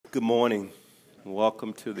Good morning.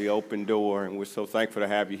 Welcome to the Open Door, and we're so thankful to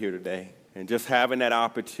have you here today. And just having that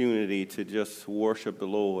opportunity to just worship the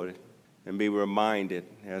Lord and be reminded,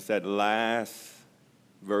 as that last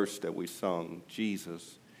verse that we sung,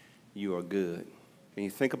 Jesus, you are good. Can you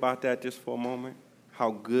think about that just for a moment?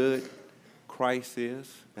 How good Christ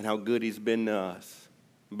is and how good he's been to us.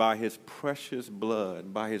 By his precious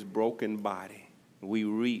blood, by his broken body, we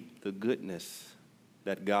reap the goodness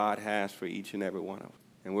that God has for each and every one of us.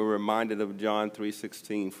 And we're reminded of John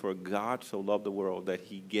 3:16, for God so loved the world that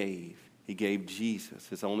he gave Jesus,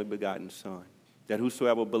 his only begotten Son, that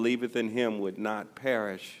whosoever believeth in him would not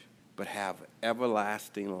perish, but have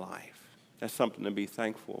everlasting life. That's something to be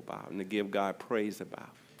thankful about and to give God praise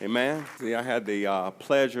about. Amen? See, I had the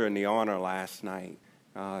pleasure and the honor last night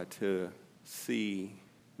to see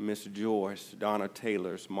Miss Joyce, Donna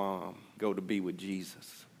Taylor's mom, go to be with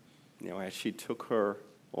Jesus. As she took her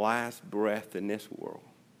last breath in this world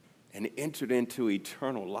and entered into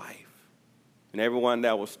eternal life. And everyone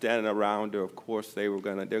that was standing around her, of course, they're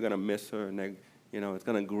gonna miss her, and it's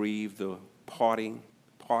gonna grieve the parting.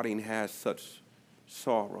 Parting has such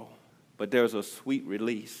sorrow, but there's a sweet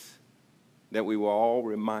release that we were all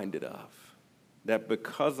reminded of, that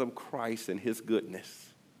because of Christ and his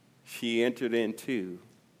goodness, she entered into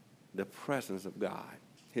the presence of God,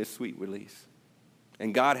 his sweet release.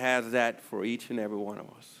 And God has that for each and every one of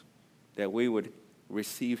us, that we would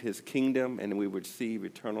receive his kingdom and we would receive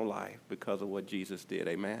eternal life because of what Jesus did.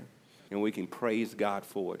 Amen? And we can praise God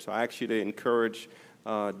for it. So I ask you to encourage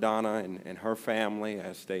Donna and her family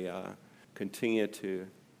as they continue to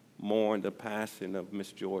mourn the passing of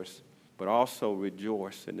Miss Joyce, but also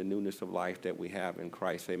rejoice in the newness of life that we have in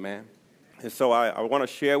Christ. Amen? And so I want to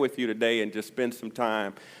share with you today and just spend some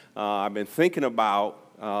time. I've been thinking about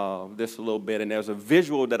this a little bit, and there's a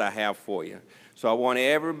visual that I have for you. So I want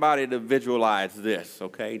everybody to visualize this,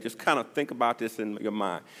 okay? Just kind of think about this in your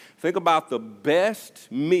mind. Think about the best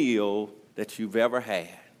meal that you've ever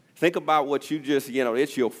had. Think about what you just,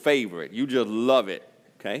 it's your favorite. You just love it,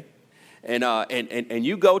 okay? And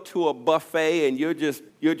you go to a buffet and you're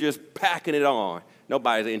just packing it on.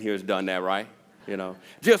 Nobody in here has done that, right?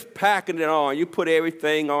 Just packing it on. You put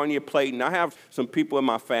everything on your plate. And I have some people in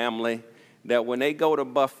my family that when they go to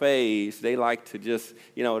buffets, they like to just,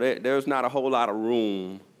 there's not a whole lot of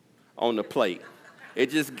room on the plate. It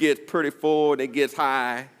just gets pretty full, it gets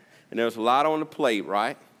high, and there's a lot on the plate,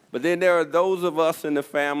 right? But then there are those of us in the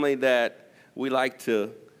family that we like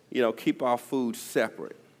to, keep our food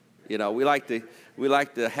separate. We like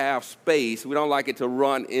to have space. We don't like it to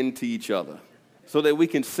run into each other, so that we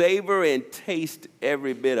can savor and taste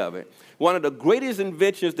every bit of it. One of the greatest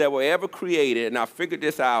inventions that were ever created, and I figured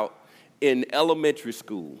this out in elementary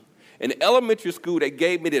school. In elementary school, they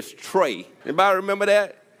gave me this tray. Anybody remember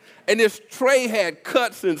that? And this tray had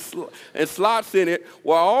cuts and slots in it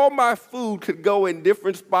where all my food could go in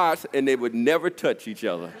different spots and they would never touch each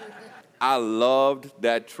other. I loved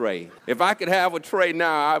that tray. If I could have a tray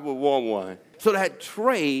now, I would want one. So that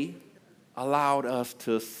tray allowed us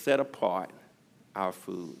to set apart our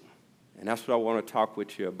food. And that's what I want to talk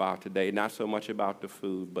with you about today. Not so much about the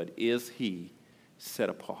food, but is he set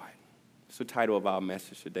apart? It's the title of our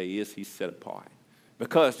message today, is he set apart?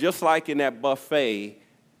 Because just like in that buffet,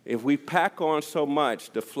 if we pack on so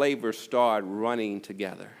much, the flavors start running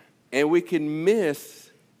together. And we can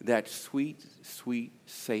miss that sweet, sweet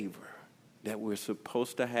savor that we're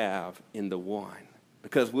supposed to have in the one.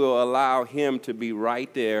 Because we'll allow him to be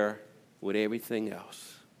right there with everything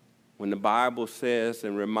else. When the Bible says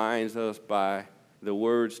and reminds us by the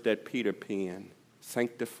words that Peter penned,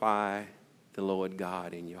 sanctify the Lord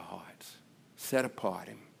God in your hearts. Set apart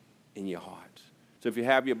him in your hearts. So if you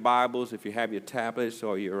have your Bibles, if you have your tablets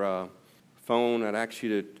or your phone, I'd ask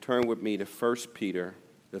you to turn with me to 1 Peter,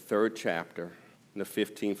 the 3rd chapter, and the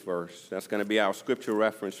 15th verse. That's going to be our scripture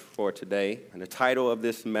reference for today. And the title of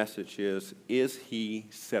this message is he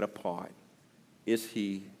set apart? Is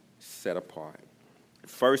he set apart?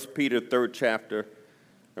 1 Peter, 3rd chapter,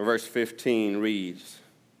 and verse 15 reads,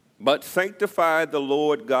 but sanctify the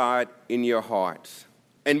Lord God in your hearts,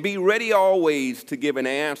 and be ready always to give an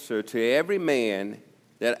answer to every man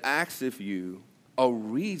that asketh you a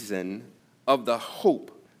reason of the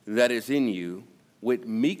hope that is in you with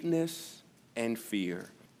meekness and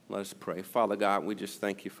fear. Let us pray. Father God, we just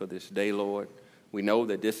thank you for this day, Lord. We know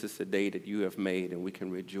that this is the day that you have made, and we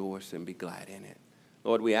can rejoice and be glad in it.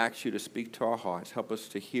 Lord, we ask you to speak to our hearts. Help us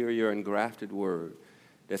to hear your engrafted word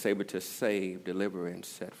that's able to save, deliver, and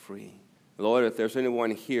set free. Lord, if there's anyone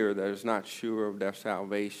here that is not sure of their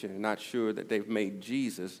salvation, not sure that they've made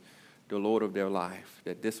Jesus the Lord of their life,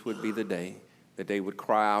 that this would be the day that they would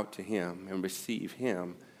cry out to him and receive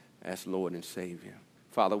him as Lord and Savior.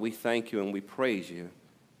 Father, we thank you and we praise you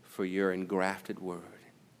for your engrafted word.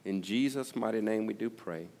 In Jesus' mighty name we do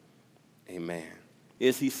pray. Amen.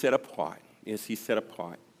 Is he set apart? Is he set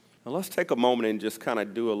apart? Now let's take a moment and just kind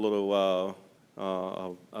of do a little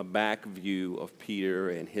a back view of Peter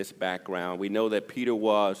and his background. We know that Peter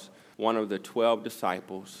was one of the 12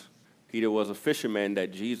 disciples. Peter was a fisherman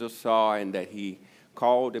that Jesus saw and that he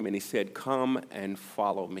called him and he said, "Come and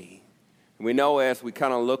follow me." And we know as we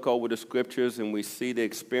kind of look over the scriptures and we see the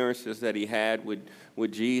experiences that he had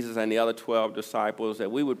with Jesus and the other 12 disciples,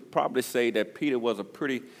 that we would probably say that Peter was a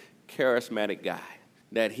pretty charismatic guy,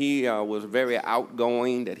 that he was very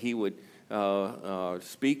outgoing, that he would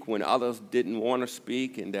speak when others didn't want to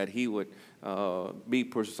speak, and that he would be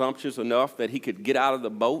presumptuous enough that he could get out of the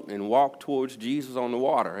boat and walk towards Jesus on the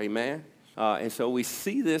water. Amen. And so we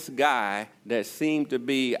see this guy that seemed to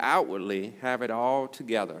be outwardly have it all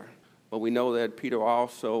together. But we know that Peter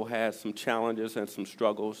also had some challenges and some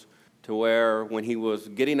struggles to where when he was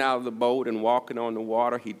getting out of the boat and walking on the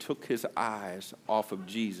water, he took his eyes off of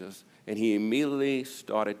Jesus and he immediately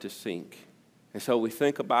started to sink. And so we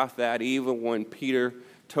think about that even when Peter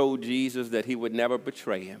told Jesus that he would never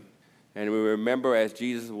betray him. And we remember as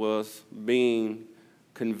Jesus was being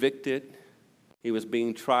convicted, he was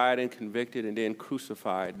being tried and convicted and then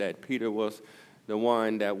crucified, that Peter was the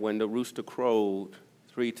one that when the rooster crowed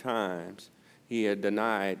 3 times, he had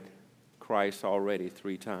denied Christ already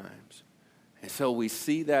 3 times. And so we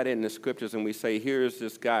see that in the scriptures and we say, here's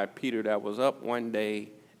this guy, Peter, that was up one day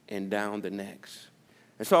and down the next.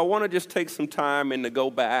 And so I want to just take some time and to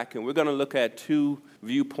go back, and we're going to look at 2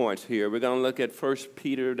 viewpoints here. We're going to look at 1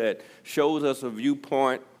 Peter that shows us a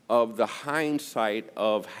viewpoint of the hindsight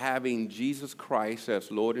of having Jesus Christ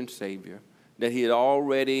as Lord and Savior, that he had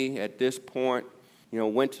already at this point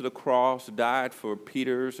went to the cross, died for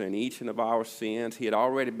Peter's and each of our sins. He had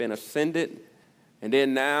already been ascended. And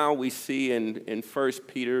then now we see in 1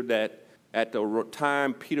 Peter that at the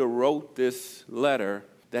time Peter wrote this letter,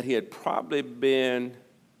 that he had probably been,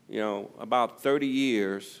 about 30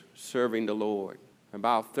 years serving the Lord,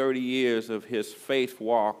 about 30 years of his faith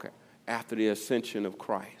walk after the ascension of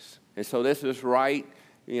Christ. And so this is right,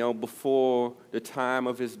 before the time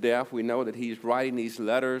of his death. We know that he's writing these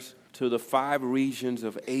letters to the 5 regions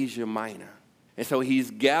of Asia Minor. And so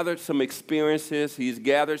he's gathered some experiences, he's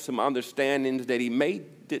gathered some understandings that he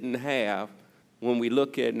didn't have when we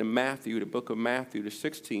look at in Matthew, the book of Matthew, the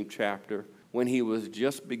 16th chapter, when he was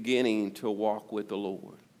just beginning to walk with the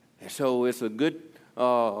Lord. And so it's a good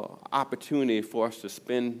opportunity for us to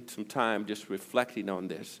spend some time just reflecting on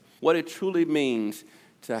this, what it truly means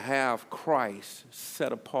to have Christ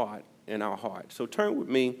set apart in our hearts. So turn with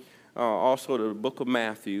me also to the book of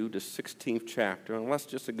Matthew, the 16th chapter, and let's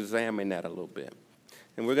just examine that a little bit.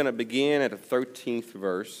 And we're going to begin at the 13th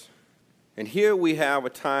verse. And here we have a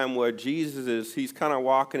time where he's kind of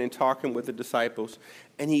walking and talking with the disciples,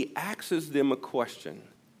 and he asks them a question.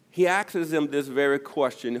 He asks them this very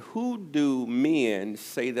question: who do men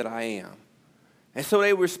say that I am? And so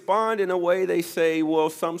they respond in a way, they say, well,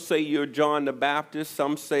 some say you're John the Baptist,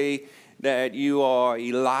 some say that you are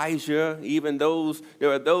Elijah,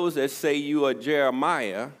 there are those that say you are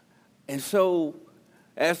Jeremiah. And so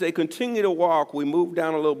as they continue to walk, we move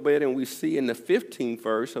down a little bit and we see in the 15th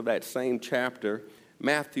verse of that same chapter,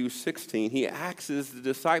 Matthew 16, he asks the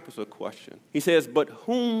disciples a question. He says, but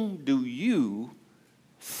whom do you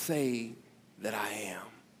say that I am?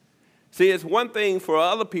 See, it's one thing for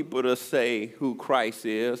other people to say who Christ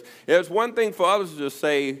is. It's one thing for others to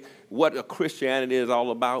say what a Christianity is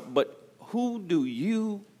all about. But who do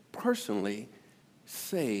you personally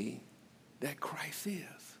say that Christ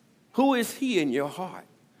is? Who is he in your heart?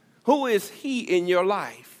 Who is he in your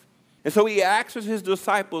life? And so he asks his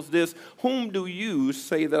disciples this: whom do you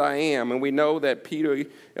say that I am? And we know that Peter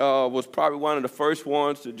was probably one of the first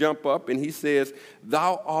ones to jump up, and he says,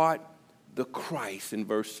 thou art the Christ, in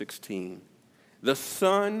verse 16, the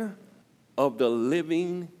Son of the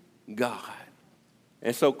living God.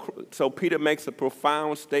 And so Peter makes a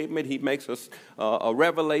profound statement. He makes a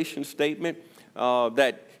revelation statement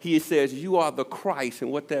that he says, you are the Christ.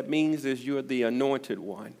 And what that means is you're the anointed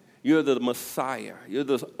one. You're the Messiah. You're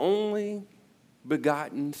the only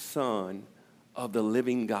begotten Son of the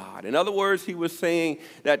living God. In other words, he was saying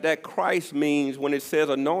that Christ means, when it says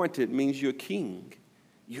anointed, means you're king,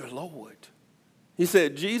 you're Lord. He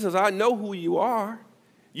said, Jesus, I know who you are.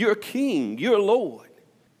 You're king, you're Lord.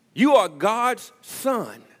 You are God's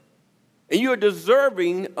Son, and you're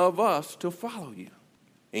deserving of us to follow you.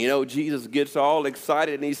 And Jesus gets all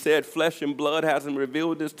excited, and he said, flesh and blood hasn't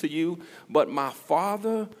revealed this to you, but my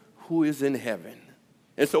Father who is in heaven.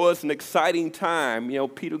 And so it's an exciting time. You know,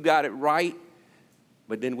 Peter got it right,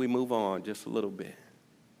 but then we move on just a little bit.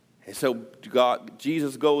 And so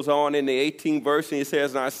Jesus goes on in the 18th verse, and he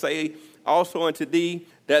says, "And I say also unto thee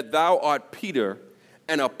that thou art Peter,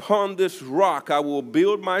 and upon this rock I will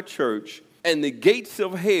build my church, and the gates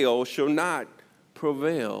of hell shall not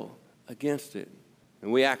prevail against it."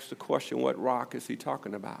 And we ask the question, what rock is he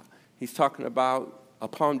talking about? He's talking about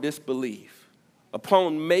upon disbelief,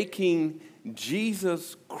 upon making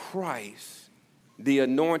Jesus Christ the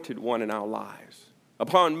anointed one in our lives,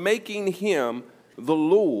 upon making him the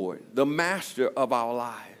Lord, the master of our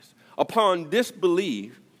lives. Upon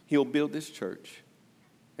disbelief, he'll build this church,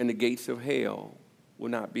 and the gates of hell will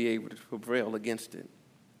not be able to prevail against it.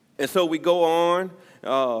 And so we go on,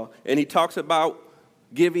 and he talks about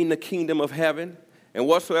giving the kingdom of heaven. And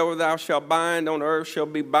whatsoever thou shalt bind on earth shall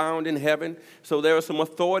be bound in heaven. So there is some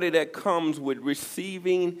authority that comes with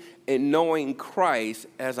receiving and knowing Christ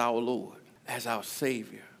as our Lord, as our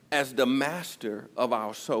Savior, as the master of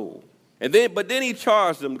our soul. But then he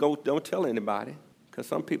charged them, don't tell anybody, because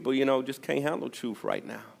some people, just can't handle truth right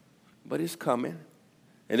now. But it's coming.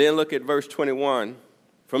 And then look at verse 21.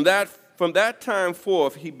 From that time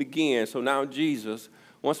forth he began. So now Jesus,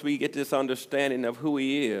 once we get this understanding of who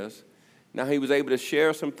he is, now he was able to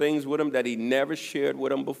share some things with them that he never shared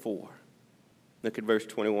with them before. Look at verse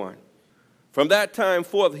 21. From that time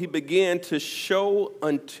forth he began to show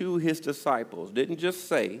unto his disciples, didn't just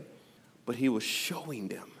say, but he was showing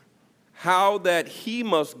them, how that he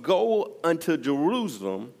must go unto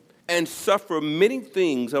Jerusalem and suffer many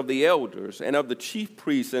things of the elders and of the chief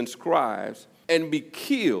priests and scribes, and be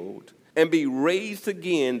killed and be raised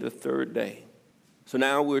again the third day. So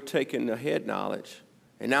now we're taking the head knowledge,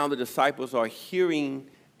 and now the disciples are hearing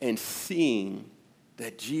and seeing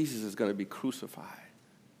that Jesus is going to be crucified,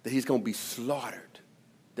 that he's going to be slaughtered,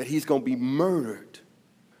 that he's going to be murdered,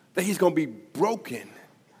 that he's going to be broken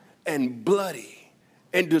and bloody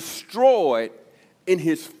and destroyed in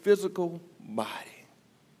his physical body.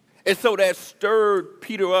 And so that stirred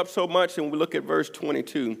Peter up so much, and we look at verse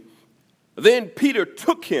 22. Then Peter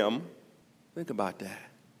took him. Think about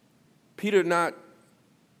that. Peter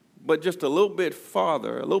but just a little bit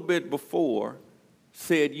farther, a little bit before,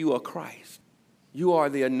 said, "You are Christ. You are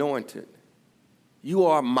the anointed. You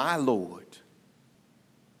are my Lord."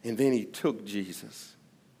 And then he took Jesus.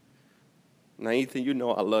 Now, Ethan,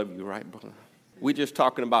 I love you, right, brother? We're just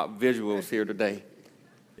talking about visuals here today.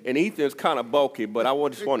 And Ethan's kind of bulky, but I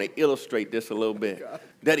just want to illustrate this a little bit.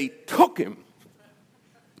 That he took him.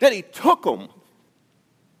 That he took him.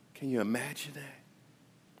 Can you imagine that?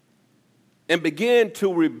 And began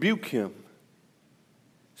to rebuke him,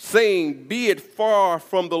 saying, "Be it far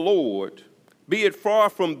from the Lord, be it far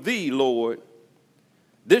from thee, Lord.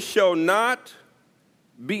 This shall not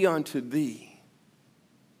be unto thee."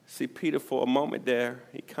 See, Peter, for a moment there,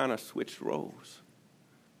 he kind of switched roles.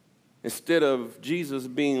 Instead of Jesus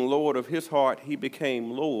being Lord of his heart, he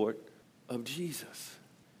became Lord of Jesus.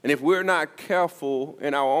 And if we're not careful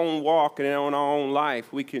in our own walk and in our own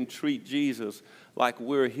life, we can treat Jesus like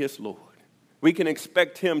we're his Lord. We can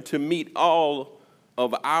expect him to meet all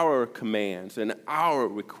of our commands and our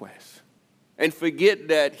requests and forget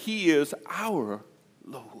that he is our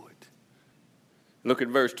Lord. Look at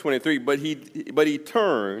verse 23. But he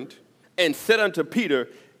turned and said unto Peter,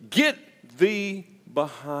 "Get thee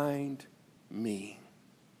behind me."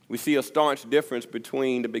 We see a staunch difference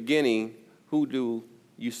between the beginning, "Who do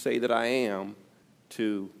you say that I am?"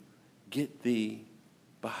 to "Get thee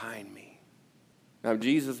behind me." Now,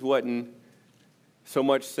 Jesus wasn't so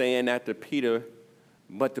much saying that to Peter,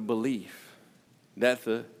 but the belief that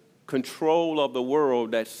the control of the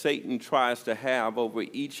world that Satan tries to have over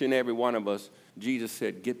each and every one of us, Jesus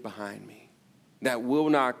said, "Get behind me." That will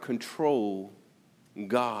not control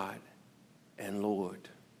God and Lord.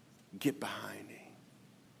 Get behind me.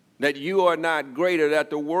 That you are not greater, that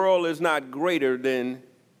the world is not greater than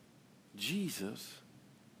Jesus,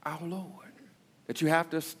 our Lord. That you have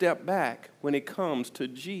to step back when it comes to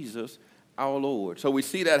Jesus, our Lord. So we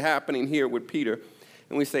see that happening here with Peter,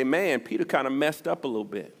 and we say, man, Peter kind of messed up a little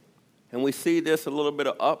bit. And we see this a little bit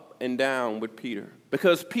of up and down with Peter.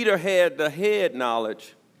 Because Peter had the head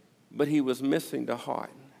knowledge, but he was missing the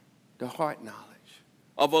heart knowledge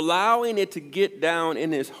of allowing it to get down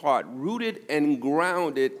in his heart, rooted and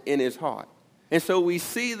grounded in his heart. And so we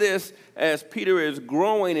see this as Peter is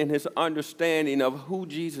growing in his understanding of who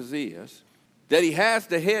Jesus is, that he has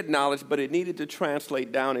the head knowledge, but it needed to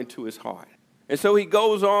translate down into his heart. And so he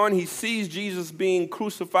goes on, he sees Jesus being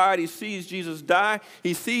crucified, he sees Jesus die,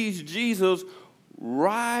 he sees Jesus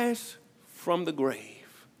rise from the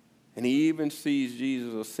grave, and he even sees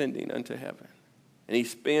Jesus ascending unto heaven. And he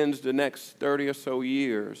spends the next 30 or so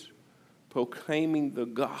years proclaiming the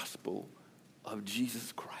gospel of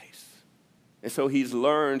Jesus Christ. And so he's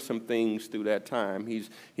learned some things through that time.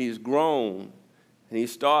 He's grown, and he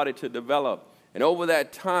started to develop. And over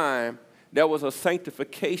that time, there was a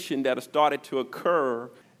sanctification that started to occur,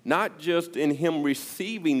 not just in him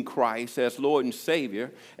receiving Christ as Lord and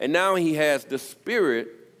Savior, and now he has the Spirit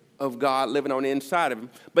of God living on the inside of him,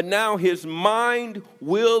 but now his mind,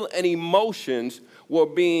 will, and emotions were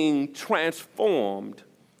being transformed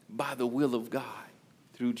by the will of God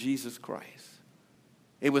through Jesus Christ.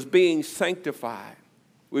 It was being sanctified.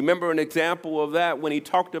 Remember an example of that when he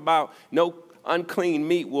talked about no unclean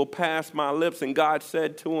meat will pass my lips, and God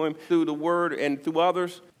said to him through the word and through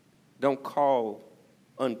others, don't call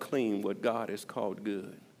unclean what God has called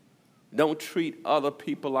good. Don't treat other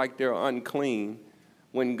people like they're unclean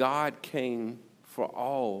when God came for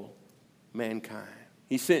all mankind.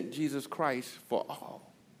 He sent Jesus Christ for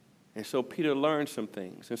all. And so Peter learned some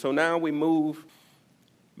things. And so now we move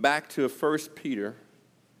back to 1 Peter,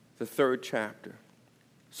 the 3rd chapter.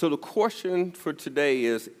 So the question for today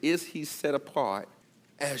is he set apart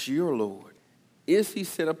as your Lord? Is he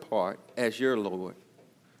set apart as your Lord?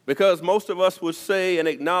 Because most of us would say and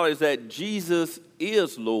acknowledge that Jesus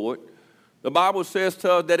is Lord. The Bible says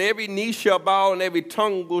to us that every knee shall bow and every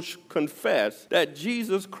tongue will confess that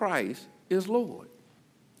Jesus Christ is Lord.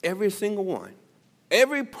 Every single one.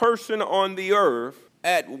 Every person on the earth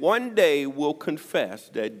at one day will confess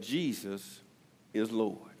that Jesus is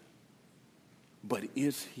Lord. But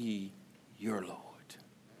is he your Lord?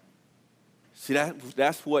 See,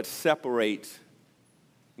 that's what separates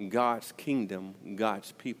God's kingdom,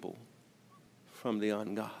 God's people, from the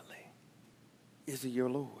ungodly. Is he your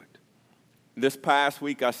Lord? This past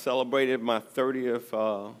week, I celebrated my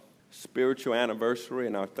 30th spiritual anniversary,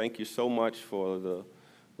 and I thank you so much for the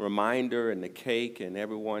reminder and the cake and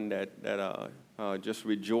everyone that just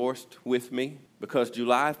rejoiced with me, because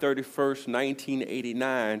July 31st,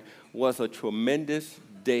 1989 was a tremendous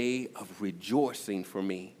day of rejoicing for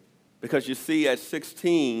me. Because you see, at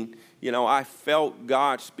 16, I felt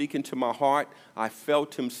God speaking to my heart. I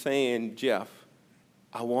felt him saying, Jeff,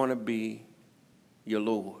 I want to be your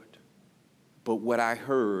Lord. But what I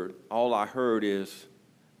heard, all I heard is,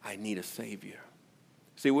 I need a Savior.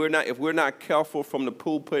 See, if we're not careful from the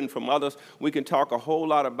pulpit and from others, we can talk a whole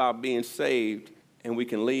lot about being saved, and we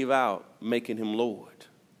can leave out making him Lord.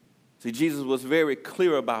 See, Jesus was very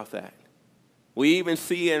clear about that. We even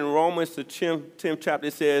see in Romans, the 10th chapter,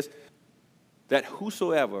 it says that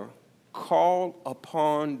whosoever call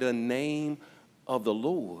upon the name of the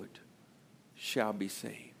Lord shall be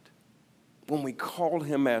saved. When we call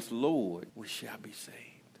him as Lord, we shall be saved.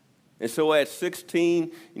 And so at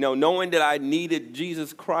 16, knowing that I needed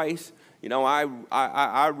Jesus Christ,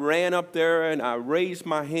 I ran up there and I raised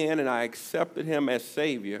my hand and I accepted him as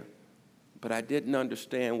Savior, but I didn't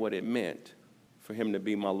understand what it meant for him to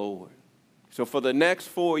be my Lord. So for the next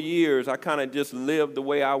 4 years, I kind of just lived the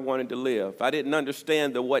way I wanted to live. I didn't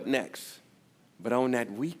understand the what next. But on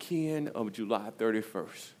that weekend of July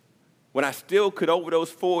 31st, when I still could, over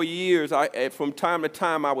those 4 years, from time to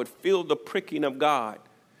time, I would feel the pricking of God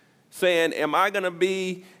saying,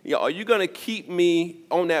 are you going to keep me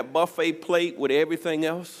on that buffet plate with everything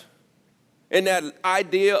else? And that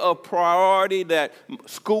idea of priority, that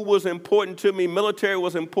school was important to me, military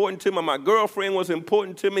was important to me, my girlfriend was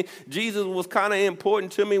important to me, Jesus was kind of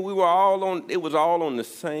important to me. It was all on the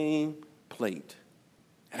same plate.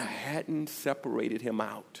 And I hadn't separated him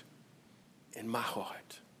out in my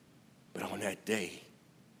heart. But on that day,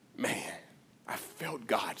 man, I felt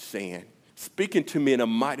God speaking to me in a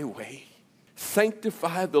mighty way,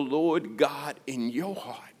 sanctify the Lord God in your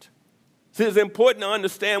heart. See, it's important to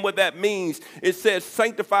understand what that means. It says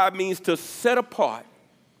sanctify means to set apart.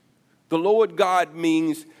 The Lord God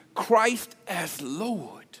means Christ as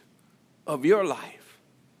Lord of your life,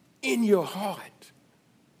 in your heart.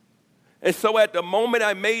 And so at the moment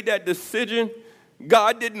I made that decision,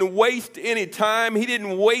 God didn't waste any time. He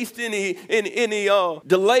didn't waste any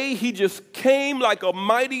delay. He just came like a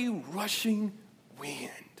mighty rushing wind.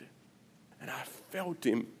 And I felt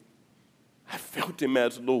him. I felt him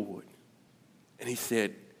as Lord. And he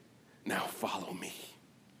said, now follow me.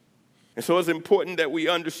 And so it's important that we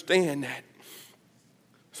understand that.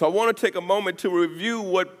 So I want to take a moment to review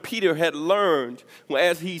what Peter had learned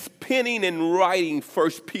as he's penning and writing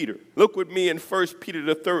 1 Peter. Look with me in 1 Peter,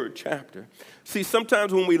 the 3rd chapter. See,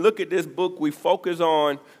 sometimes when we look at this book, we focus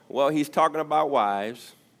on, he's talking about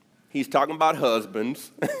wives. He's talking about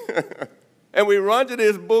husbands. And we run to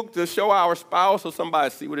this book to show our spouse or somebody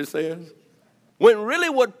see what it says. When really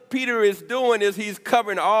what Peter is doing is he's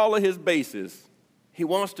covering all of his bases. He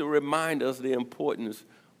wants to remind us the importance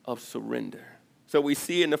of surrender. So we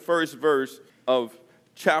see in the first verse of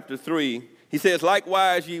chapter 3, he says,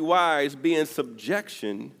 likewise, ye wives, be in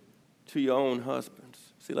subjection to your own husbands.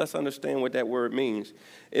 See, let's understand what that word means.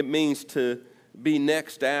 It means to be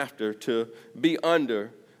next after, to be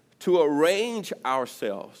under, to arrange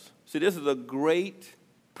ourselves. See, this is a great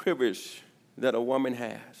privilege that a woman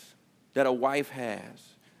has, that a wife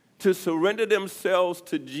has, to surrender themselves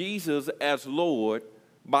to Jesus as Lord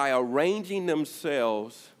by arranging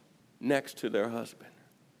themselves next to their husband,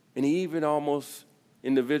 and even almost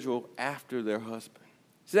individual after their husband.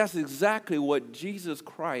 See, that's exactly what Jesus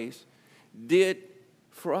Christ did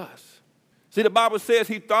for us. See, the Bible says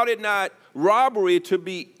he thought it not robbery to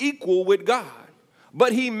be equal with God,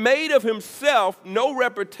 but he made of himself no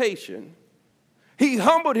reputation. He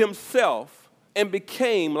humbled himself and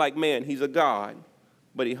became like man. He's a God,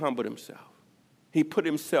 but he humbled himself. He put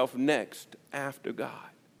himself next after God.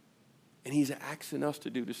 And he's asking us to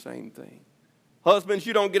do the same thing. Husbands,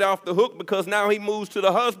 you don't get off the hook, because now he moves to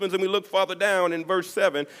the husbands, and we look farther down in verse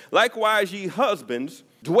 7. Likewise, ye husbands,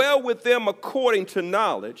 dwell with them according to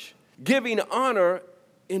knowledge, giving honor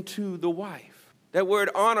into the wife. That word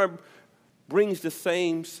honor brings the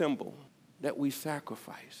same symbol, that we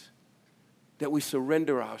sacrifice, that we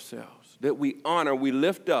surrender ourselves, that we honor, we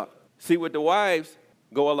lift up. See, with the wives,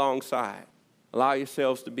 go alongside. Allow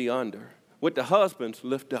yourselves to be under. With the husbands,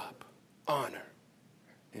 lift up, honor.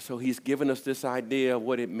 And so he's given us this idea of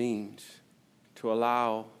what it means to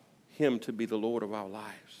allow him to be the Lord of our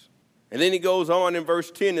lives. And then he goes on in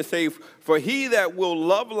verse 10 to say, for he that will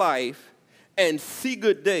love life and see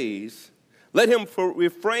good days, let him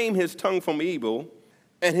refrain his tongue from evil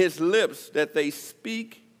and his lips that they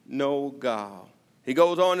speak no guile. He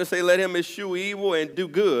goes on to say, let him eschew evil and do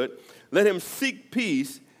good. Let him seek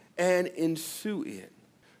peace and ensue it.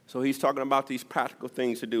 So he's talking about these practical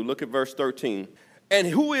things to do. Look at verse 13. And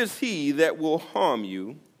who is he that will harm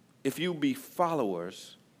you if you be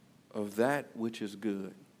followers of that which is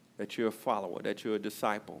good? That you're a follower, that you're a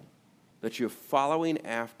disciple, that you're following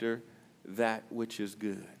after that which is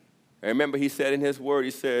good. And remember, he said in his word,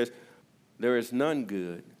 he says, there is none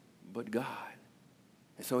good but God.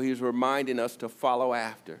 And so he's reminding us to follow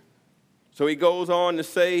after. So he goes on to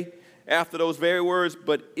say, after those very words,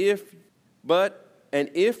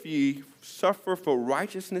 if ye suffer for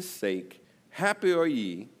righteousness' sake, happy are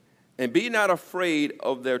ye, and be not afraid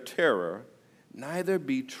of their terror, neither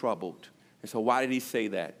be troubled. And so why did he say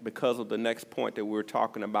that? Because of the next point that we're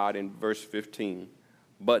talking about in verse 15.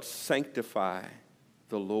 But sanctify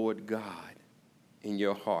the Lord God in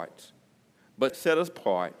your hearts. But set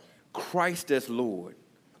apart Christ as Lord.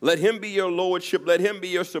 Let him be your lordship. Let him be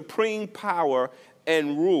your supreme power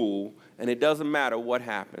and rule. And it doesn't matter what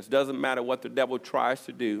happens. It doesn't matter what the devil tries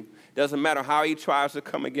to do. It doesn't matter how he tries to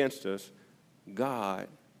come against us. God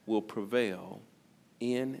will prevail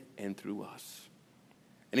in and through us.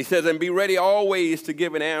 And he says, and be ready always to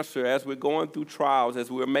give an answer as we're going through trials, as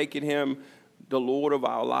we're making him the Lord of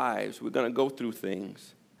our lives. We're going to go through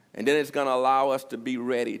things. And then it's going to allow us to be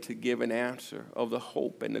ready to give an answer of the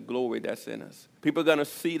hope and the glory that's in us. People are going to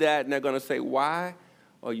see that, and they're going to say, why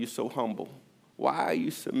are you so humble? Why are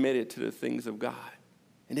you submitted to the things of God?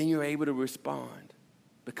 And then you're able to respond,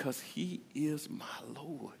 because he is my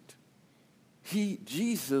Lord.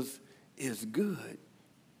 Jesus is good.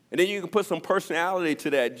 And then you can put some personality to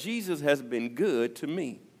that. Jesus has been good to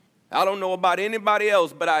me. I don't know about anybody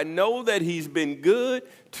else, but I know that he's been good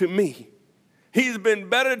to me. He's been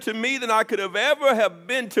better to me than I could have ever have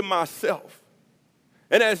been to myself.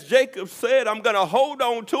 And as Jacob said, I'm going to hold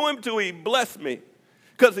on to him till he bless me,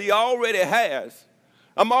 because he already has.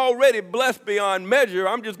 I'm already blessed beyond measure.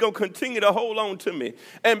 I'm just going to continue to hold on to me.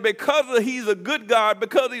 And because he's a good God,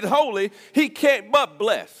 because he's holy, he can't but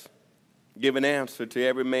bless. Give an answer to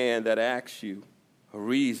every man that asks you a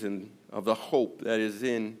reason of the hope that is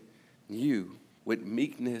in you with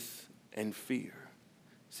meekness and fear.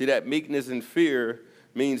 See, that meekness and fear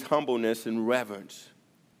means humbleness and reverence.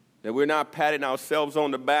 That we're not patting ourselves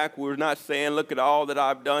on the back. We're not saying, look at all that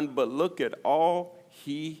I've done, but look at all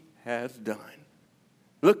he has done.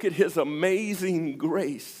 Look at his amazing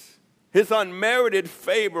grace, his unmerited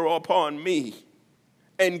favor upon me,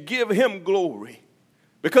 and give him glory.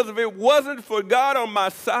 Because if it wasn't for God on my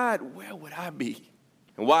side, where would I be?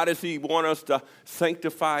 And why does he want us to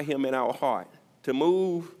sanctify him in our heart? To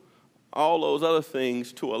move all those other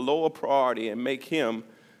things to a lower priority and make him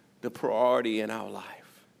the priority in our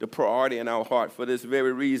life, the priority in our heart. For this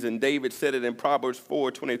very reason, David said it in Proverbs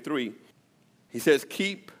 4:23. He says,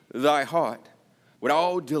 keep thy heart with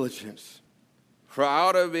all diligence, for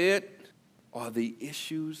out of it are the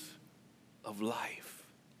issues of life.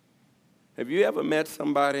 Have you ever met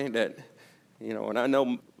somebody that, and I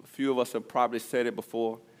know a few of us have probably said it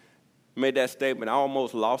before, made that statement, I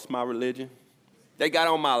almost lost my religion. They got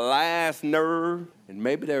on my last nerve. And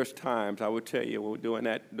maybe there's times, I would tell you, during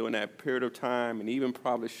that period of time, and even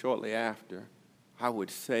probably shortly after, I would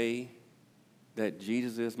say that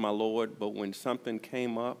Jesus is my Lord, but when something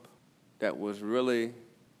came up that was really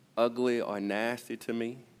ugly or nasty to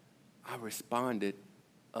me, I responded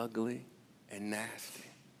ugly and nasty.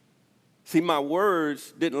 See, my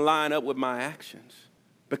words didn't line up with my actions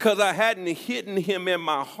because I hadn't hidden him in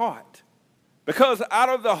my heart. Because out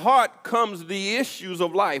of the heart comes the issues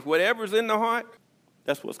of life. Whatever's in the heart,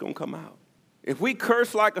 that's what's going to come out. If we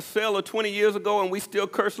curse like a sailor 20 years ago and we still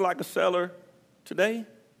curse like a sailor today,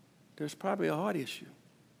 there's probably a heart issue.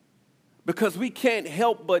 Because we can't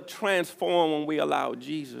help but transform when we allow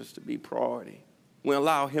Jesus to be priority. We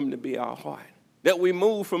allow him to be our heart. That we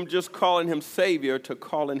move from just calling him Savior to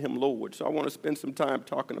calling him Lord. So I want to spend some time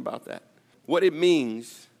talking about that. What it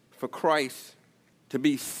means for Christ to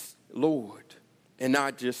be Lord and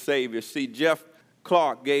not just Savior. See, Jeff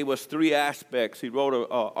Clark gave us 3 aspects. He wrote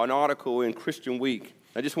an article in Christian Week.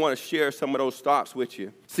 I just want to share some of those thoughts with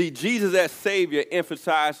you. See, Jesus as Savior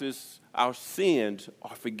emphasizes our sins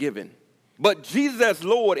are forgiven. But Jesus as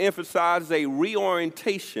Lord emphasizes a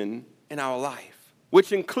reorientation in our life,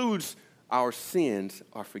 which includes our sins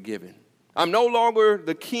are forgiven. I'm no longer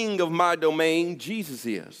the king of my domain. Jesus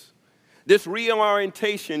is. This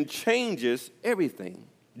reorientation changes everything.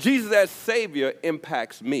 Jesus as Savior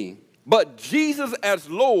impacts me, but Jesus as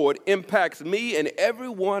Lord impacts me and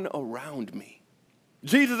everyone around me.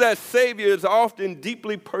 Jesus as Savior is often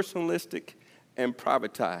deeply personalistic and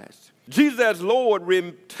privatized. Jesus as Lord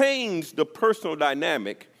retains the personal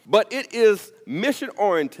dynamic, but it is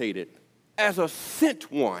mission-orientated as a sent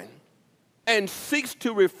one and seeks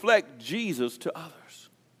to reflect Jesus to others.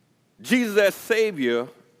 Jesus as Savior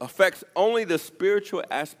affects only the spiritual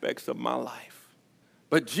aspects of my life,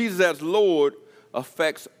 but Jesus as Lord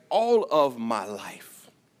affects all of my life.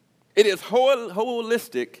 It is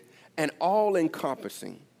holistic and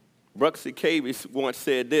all-encompassing. Bruxy Cavey once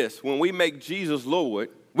said this, when we make Jesus Lord,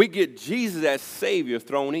 we get Jesus as Savior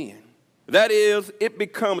thrown in. That is, it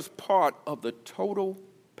becomes part of the total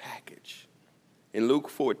package. In Luke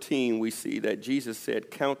 14, we see that Jesus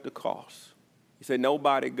said, count the cost. He said,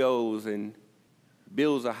 nobody goes and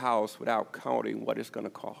builds a house without counting what it's going to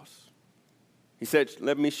cost. He said,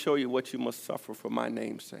 let me show you what you must suffer for my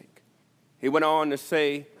name's sake. He went on to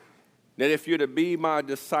say that if you're to be my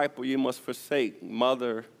disciple, you must forsake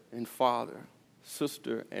mother and father,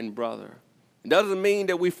 sister and brother. It doesn't mean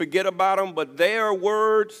that we forget about them, but their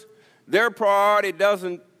words, their priority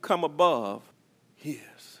doesn't come above his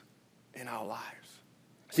in our lives.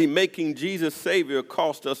 See, making Jesus Savior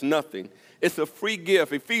cost us nothing. It's a free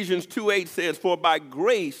gift. Ephesians 2:8 says, for by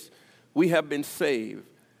grace we have been saved,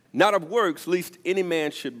 not of works, lest any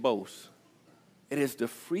man should boast. It is the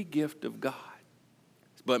free gift of God.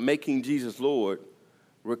 But making Jesus Lord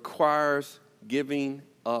requires giving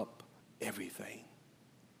up everything.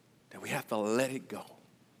 That we have to let it go.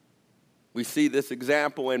 We see this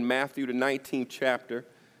example in Matthew, the 19th chapter,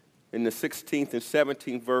 in the 16th and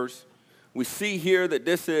 17th verse. We see here that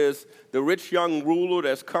this is the rich young ruler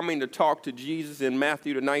that's coming to talk to Jesus in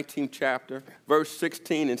Matthew, the 19th chapter, verse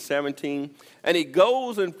 16 and 17. And he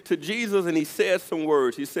goes to Jesus and he says some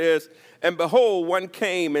words. He says, and behold, one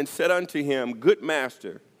came and said unto him, good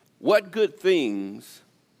master, what good things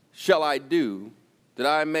shall I do that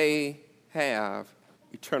I may have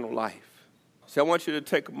eternal life? So I want you to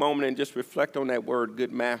take a moment and just reflect on that word,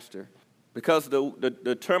 good master, because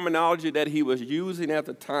the terminology that he was using at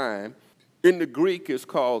the time in the Greek is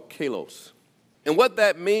called kalos. And what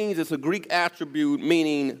that means is a Greek attribute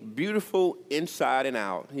meaning beautiful inside and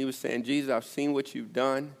out. He was saying, Jesus, I've seen what you've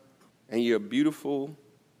done, and you're beautiful.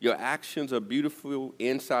 Your actions are beautiful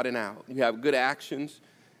inside and out. You have good actions,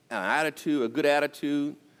 a good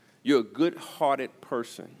attitude. You're a good-hearted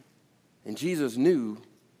person. And Jesus knew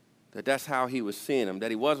that that's how he was seeing him, that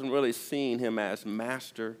he wasn't really seeing him as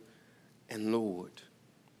master and Lord.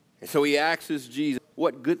 And so he asks Jesus,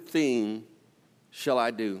 what good thing shall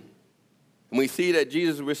I do? And we see that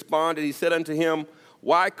Jesus responded, he said unto him,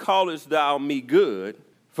 why callest thou me good?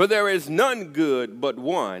 For there is none good but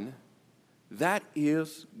one, that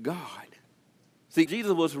is God. See,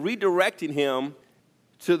 Jesus was redirecting him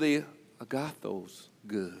to the agathos,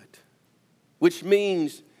 good, which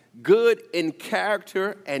means good in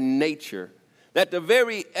character and nature, that the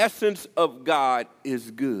very essence of God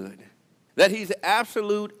is good, that he's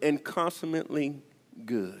absolute and consummately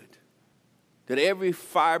good, that every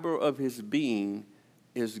fiber of his being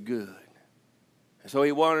is good. So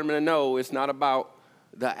he wanted them to know it's not about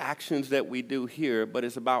the actions that we do here, but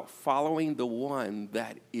it's about following the one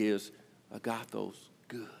that is agathos,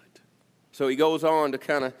 good. So he goes on to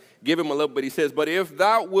kind of give him a little bit. He says, but if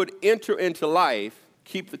thou would enter into life,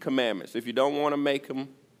 keep the commandments. If you don't want to make him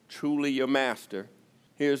truly your master,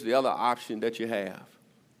 here's the other option that you have.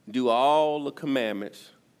 Do all the commandments.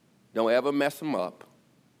 Don't ever mess them up.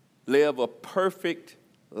 Live a perfect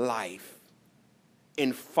life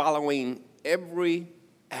in following every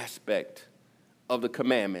aspect of the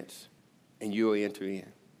commandments, and you'll enter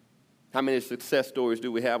in. How many success stories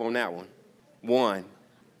do we have on that one? One.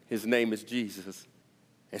 His name is Jesus.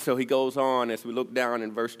 And so he goes on as we look down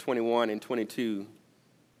in verse 21 and 22.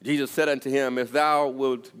 Jesus said unto him, if thou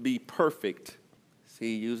wilt be perfect,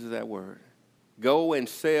 see, he uses that word, go and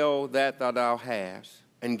sell that thou hast,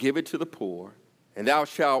 and give it to the poor, and thou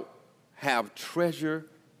shalt have treasure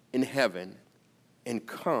in heaven, and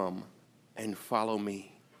come and follow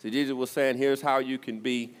me. So Jesus was saying, here's how you can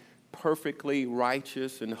be perfectly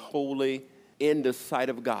righteous and holy in the sight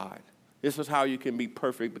of God. This is how you can be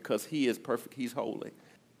perfect because he is perfect, he's holy,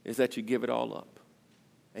 is that you give it all up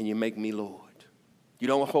and you make me Lord. You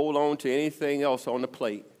don't hold on to anything else on the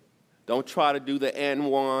plate. Don't try to do the and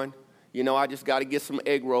one. You know, I just got to get some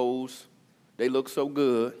egg rolls. They look so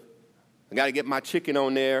good. I got to get my chicken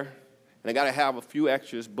on there, and I got to have a few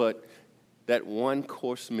extras, but that one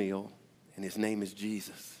course meal, and his name is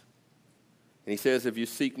Jesus. And he says, if you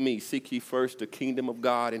seek me, seek ye first the kingdom of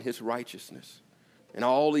God and his righteousness, and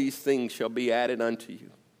all these things shall be added unto you.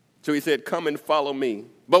 So he said, come and follow me.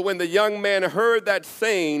 But when the young man heard that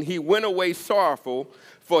saying, he went away sorrowful,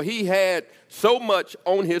 for he had so much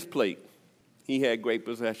on his plate. He had great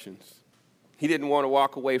possessions. He didn't want to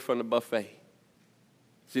walk away from the buffet.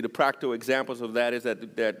 See, the practical examples of that is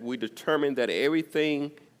that we determine that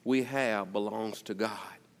everything we have belongs to God.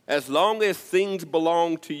 As long as things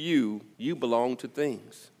belong to you, you belong to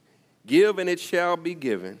things. Give and it shall be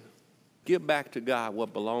given. Give back to God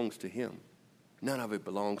what belongs to him. None of it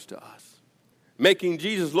belongs to us. Making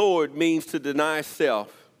Jesus Lord means to deny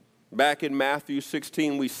self. Back in Matthew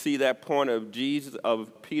 16, we see that point of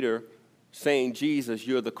Peter saying, Jesus,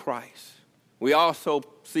 you're the Christ. We also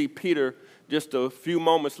see Peter just a few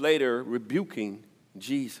moments later rebuking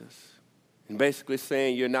Jesus and basically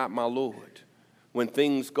saying, you're not my Lord. When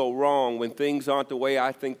things go wrong, when things aren't the way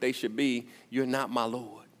I think they should be, you're not my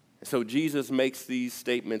Lord. And so Jesus makes these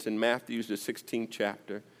statements in Matthew, the 16th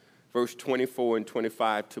chapter, verse 24 and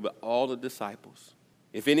 25 to all the disciples.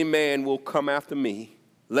 If any man will come after me,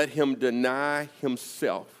 let him deny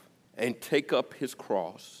himself and take up his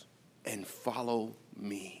cross and follow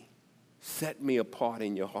me. Set me apart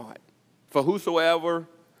in your heart. For whosoever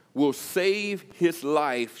will save his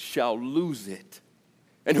life shall lose it.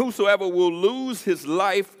 And whosoever will lose his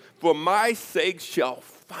life for my sake shall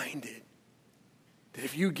find it. That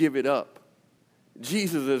if you give it up,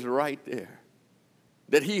 Jesus is right there.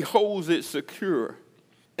 That he holds it secure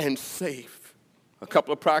and safe. A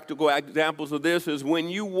couple of practical examples of this is when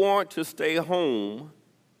you want to stay home,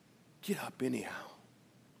 get up anyhow.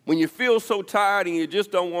 When you feel so tired and you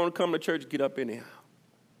just don't want to come to church, get up anyhow.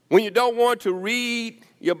 When you don't want to read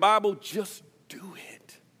your Bible, just do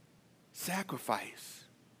it. Sacrifice.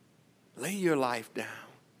 Lay your life down.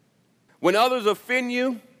 When others offend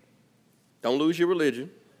you, don't lose your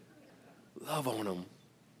religion. Love on them.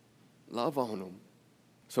 Love on them.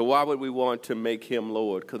 So why would we want to make him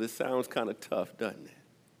Lord? Because it sounds kind of tough, doesn't it?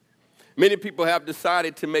 Many people have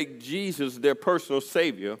decided to make Jesus their personal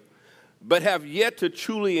Savior, but have yet to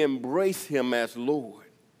truly embrace him as Lord.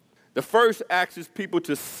 The first asks people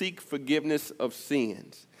to seek forgiveness of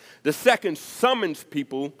sins. The second summons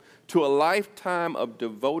people to a lifetime of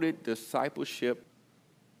devoted discipleship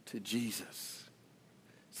to Jesus.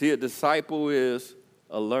 See, a disciple is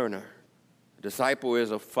a learner. A disciple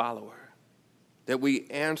is a follower. That we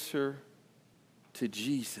answer to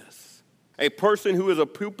Jesus. A person who is a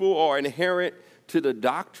pupil or inherent to the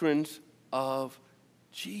doctrines of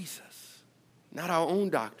Jesus, not our own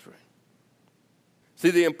doctrine. See,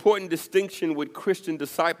 the important distinction with Christian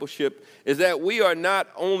discipleship is that we are not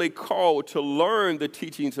only called to learn the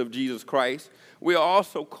teachings of Jesus Christ, we are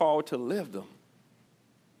also called to live them.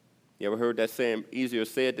 You ever heard that saying, easier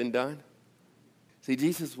said than done? See,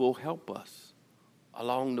 Jesus will help us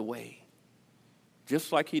along the way.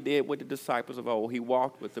 Just like he did with the disciples of old. He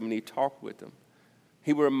walked with them and he talked with them.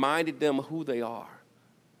 He reminded them who they are,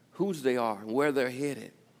 whose they are, and where they're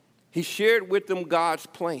headed. He shared with them God's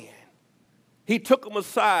plan. He took them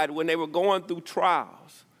aside when they were going through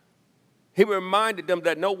trials. He reminded them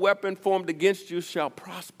that no weapon formed against you shall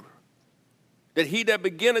prosper. that he that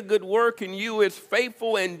began a good work in you is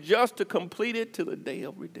faithful and just to complete it to the day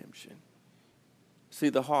of redemption. See,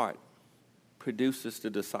 the heart produces the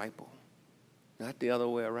disciple, not the other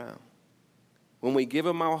way around. When we give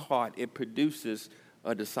him our heart, it produces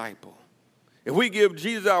a disciple. If we give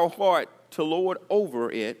Jesus our heart to lord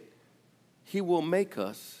over it, he will make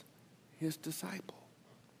us his disciple.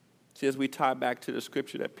 See, as we tie back to the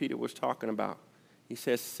scripture that Peter was talking about, he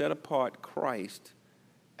says, set apart Christ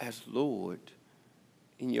as Lord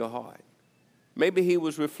in your heart. Maybe he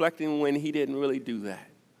was reflecting when he didn't really do that.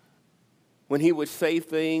 When he would say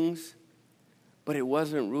things, but it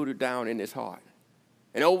wasn't rooted down in his heart.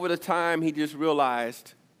 And over the time, he just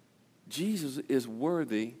realized Jesus is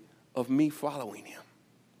worthy of me following him.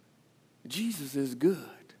 Jesus is good.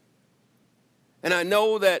 And I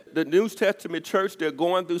know that the New Testament church, they're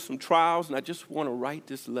going through some trials, and I just want to write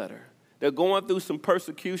this letter. They're going through some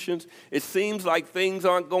persecutions. It seems like things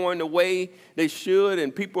aren't going the way they should,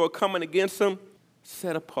 and people are coming against them.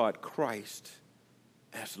 Set apart Christ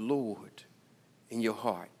as Lord in your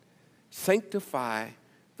heart. Sanctify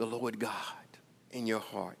the Lord God in your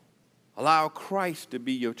heart. Allow Christ to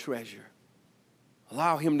be your treasure.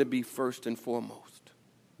 Allow him to be first and foremost.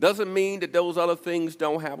 Doesn't mean that those other things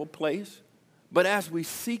don't have a place, but as we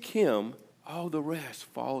seek him, all the rest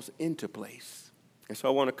falls into place. And so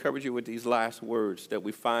I want to encourage you with these last words that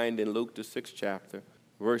we find in Luke, the 6th chapter,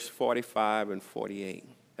 verse 45 and 48,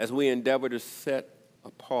 as we endeavor to set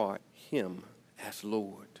apart him as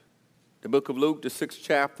Lord. The book of Luke, the 6th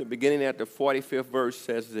chapter, beginning at the 45th verse,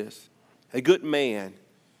 says this: a good man,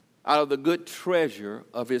 out of the good treasure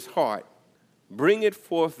of his heart, bringeth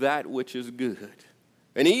forth that which is good.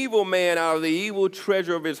 An evil man, out of the evil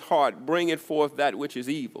treasure of his heart, bringeth forth that which is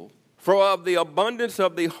evil. For of the abundance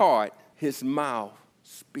of the heart his mouth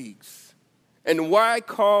speaks. And why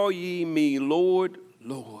call ye me Lord,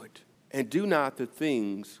 Lord, and do not the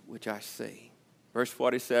things which I say? Verse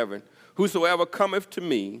 47, whosoever cometh to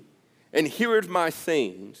me, and heareth my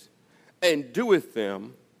sayings, and doeth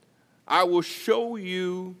them, I will show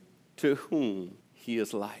you to whom he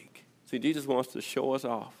is like. See, Jesus wants to show us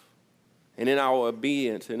off. And in our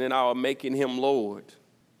obedience and in our making him Lord,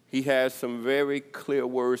 he has some very clear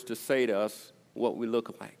words to say to us what we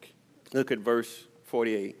look like. Look at verse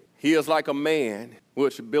 48. He is like a man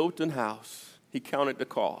which built an house. He counted the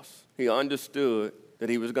cost. He understood that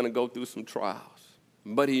he was going to go through some trials.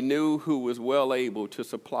 But he knew who was well able to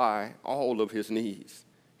supply all of his needs.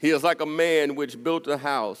 He is like a man which built a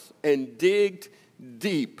house and digged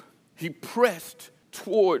deep. He pressed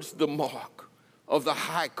towards the mark of the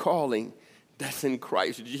high calling that's in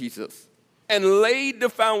Christ Jesus and laid the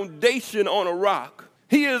foundation on a rock.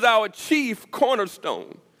 He is our chief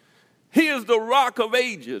cornerstone. He is the rock of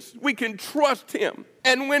ages. We can trust him.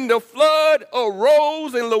 And when the flood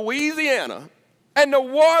arose in Louisiana and the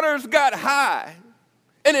waters got high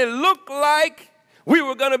and it looked like we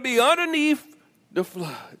were going to be underneath the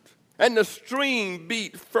flood, and the stream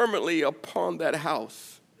beat firmly upon that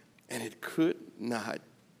house, and it could not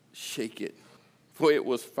shake it, for it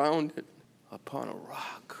was founded upon a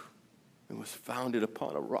rock. It was founded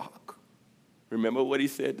upon a rock. Remember what he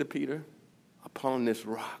said to Peter? Upon this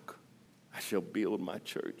rock I shall build my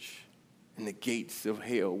church, and the gates of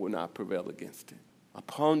hell will not prevail against it.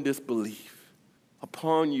 Upon this belief,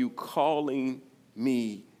 upon you calling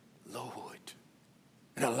me Lord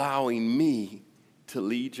and allowing me to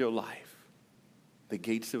lead your life, the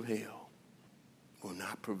gates of hell will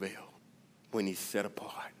not prevail when he's set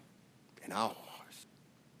apart in our hearts.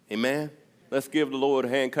 Amen? Let's give the Lord a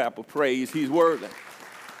hand clap of praise. He's worthy.